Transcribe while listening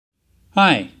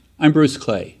Hi, I'm Bruce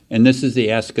Clay, and this is the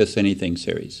Ask Us Anything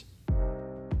series.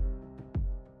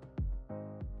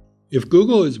 If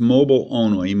Google is mobile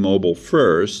only, mobile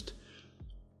first,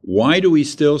 why do we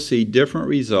still see different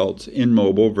results in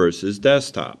mobile versus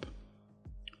desktop?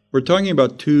 We're talking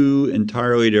about two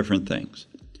entirely different things.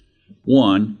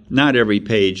 One, not every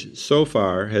page so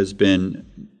far has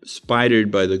been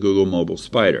spidered by the Google Mobile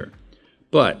Spider,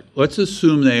 but let's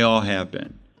assume they all have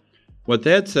been. What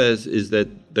that says is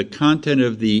that the content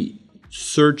of the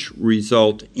search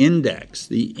result index,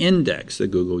 the index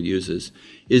that Google uses,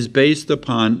 is based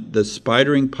upon the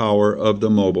spidering power of the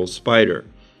mobile spider.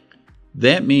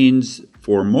 That means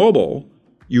for mobile,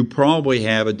 you probably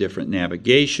have a different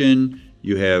navigation,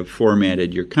 you have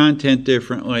formatted your content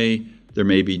differently, there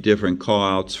may be different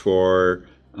callouts for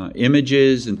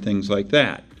images and things like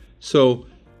that. So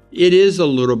it is a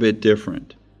little bit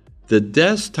different. The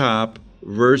desktop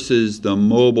versus the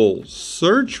mobile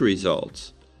search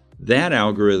results, that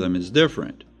algorithm is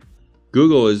different.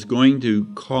 Google is going to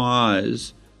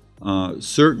cause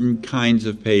certain kinds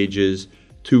of pages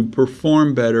to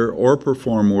perform better or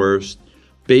perform worse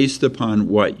based upon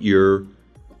what you're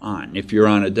on. If you're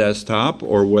on a desktop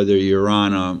or whether you're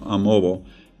on a mobile,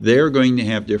 they're going to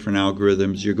have different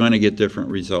algorithms. You're going to get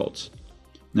different results.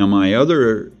 Now, my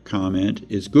other comment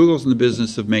is Google's in the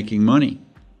business of making money.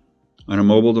 On a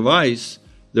mobile device,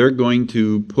 they're going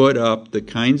to put up the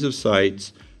kinds of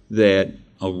sites that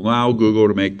allow Google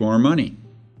to make more money,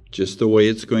 just the way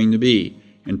it's going to be.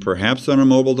 And perhaps on a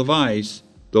mobile device,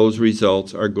 those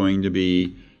results are going to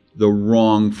be the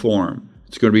wrong form.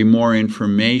 It's going to be more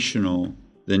informational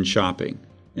than shopping,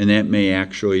 and that may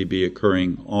actually be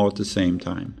occurring all at the same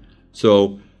time.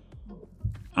 So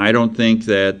I don't think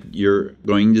that you're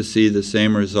going to see the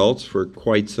same results for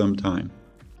quite some time.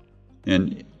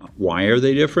 And why are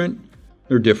they different?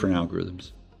 They're different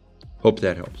algorithms. Hope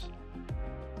that helps.